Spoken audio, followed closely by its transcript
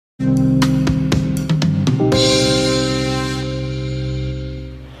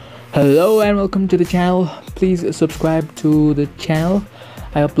Hello and welcome to the channel. Please subscribe to the channel.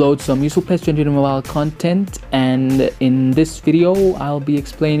 I upload some useful PES 2020 mobile content, and in this video I'll be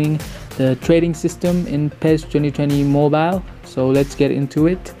explaining the trading system in PES 2020 mobile. So let's get into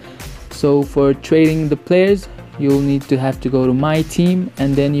it. So for trading the players, you'll need to go to my team,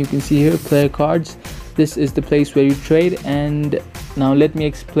 and then you can see here player cards. This is the place where you trade, and now let me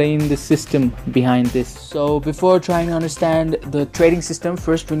explain the system behind this. So before trying to understand the trading system,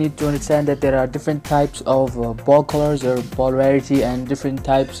 first we need to understand that there are different types of ball colors or ball rarity and different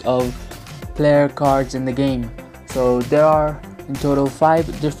types of player cards in the game. So there are in total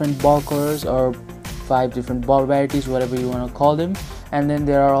 5 different ball colors or 5 different ball rarities, whatever you want to call them, and then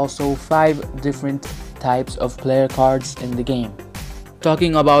there are also 5 different types of player cards in the game.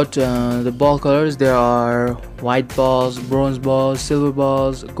 Talking about the ball colors, there are white balls, bronze balls, silver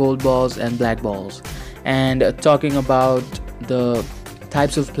balls, gold balls, and black balls. And talking about the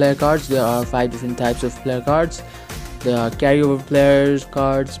types of player cards, there are 5 different types of player cards. There are carryover players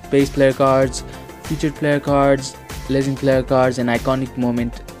cards, base player cards, featured player cards, legend player cards, and iconic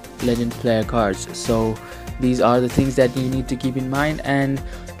moment legend player cards. So these are the things that you need to keep in mind, and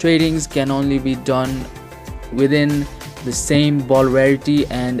tradings can only be done within the same ball rarity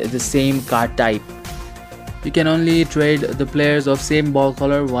and the same card type. You can only trade the players of same ball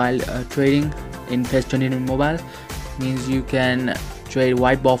color while trading in PES 2020 mobile. Means you can trade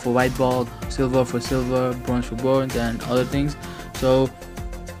white ball for white ball, silver for silver, bronze for bronze, and other things. So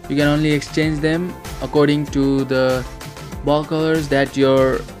you can only exchange them according to the ball colors that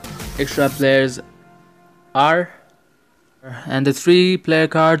your extra players are. And the 3 player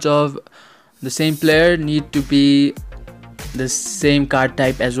cards of the same player need to be the same card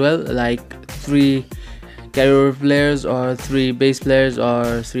type as well, like 3 carryover players or 3 base players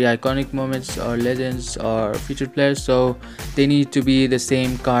or 3 iconic moments or legends or featured players. So they need to be the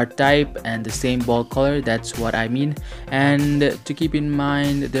same card type and the same ball color. That's what I mean. And to keep in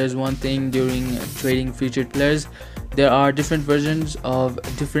mind, there's one thing during trading featured players, there are different versions of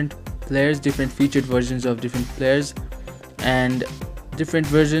different players, different featured versions of different players, and different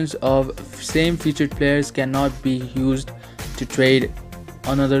versions of same featured players cannot be used to trade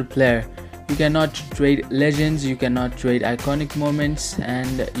another player. You cannot trade legends, you cannot trade iconic moments,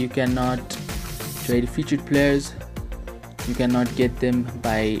 and you cannot trade featured players. You cannot get them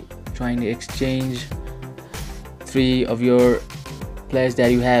by trying to exchange 3 of your players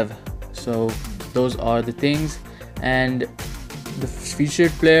that you have. So those are the things, and the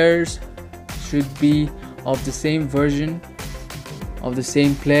featured players should be of the same version of the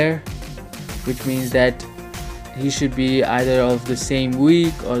same player, which means that he should be either of the same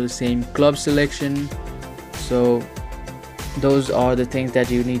week or the same club selection. So those are the things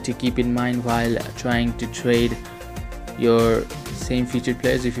that you need to keep in mind while trying to trade your same featured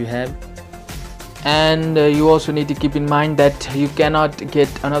players if you have. And you also need to keep in mind that you cannot get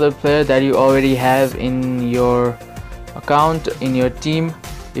another player that you already have in your account, in your team.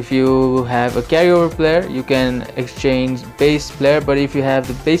 If you have a carryover player, you can exchange base player, but if you have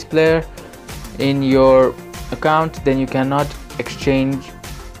the base player in your account, then you cannot exchange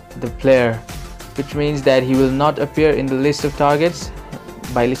the player, which means that he will not appear in the list of targets.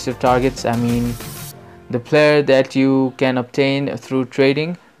 By list of targets, I mean the player that you can obtain through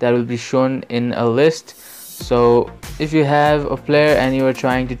trading, that will be shown in a list. So if you have a player and you are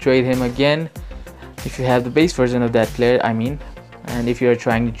trying to trade him again, if you have the base version of that player, I mean, and if you are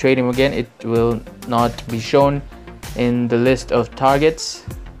trying to trade him again, it will not be shown in the list of targets.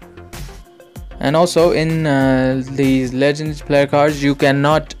 And also in these legends player cards, you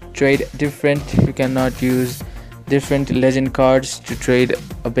cannot trade you cannot use different legend cards to trade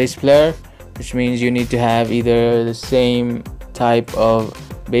a base player, which means you need to have either the same type of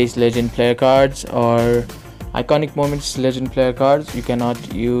base legend player cards or iconic moments legend player cards. You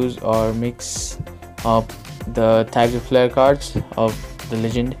cannot use or mix up the types of player cards of the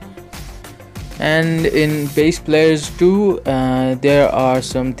legend. And in base players too, there are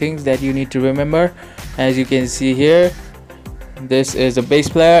some things that you need to remember. As you can see here, this is a base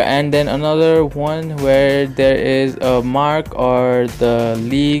player, and then another one where there is a mark or the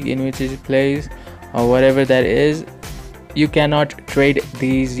league in which it plays or whatever that is. You cannot trade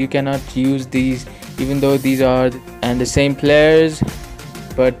these, you cannot use these, even though these are the same players,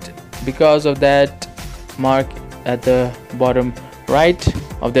 but because of that mark at the bottom right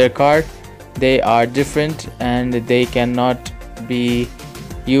of their card, they are different and they cannot be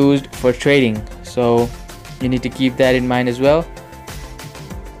used for trading. So you need to keep that in mind as well.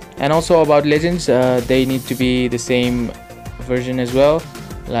 And also about legends, they need to be the same version as well.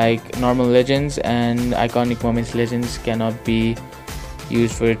 Like normal legends and iconic moments legends cannot be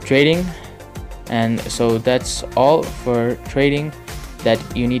used for trading. And so that's all for trading that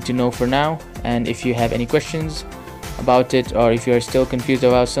you need to know for now. And if you have any questions about it, or if you're still confused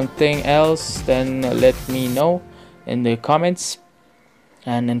about something else, then let me know in the comments.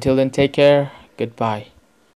 And until then, take care. Goodbye.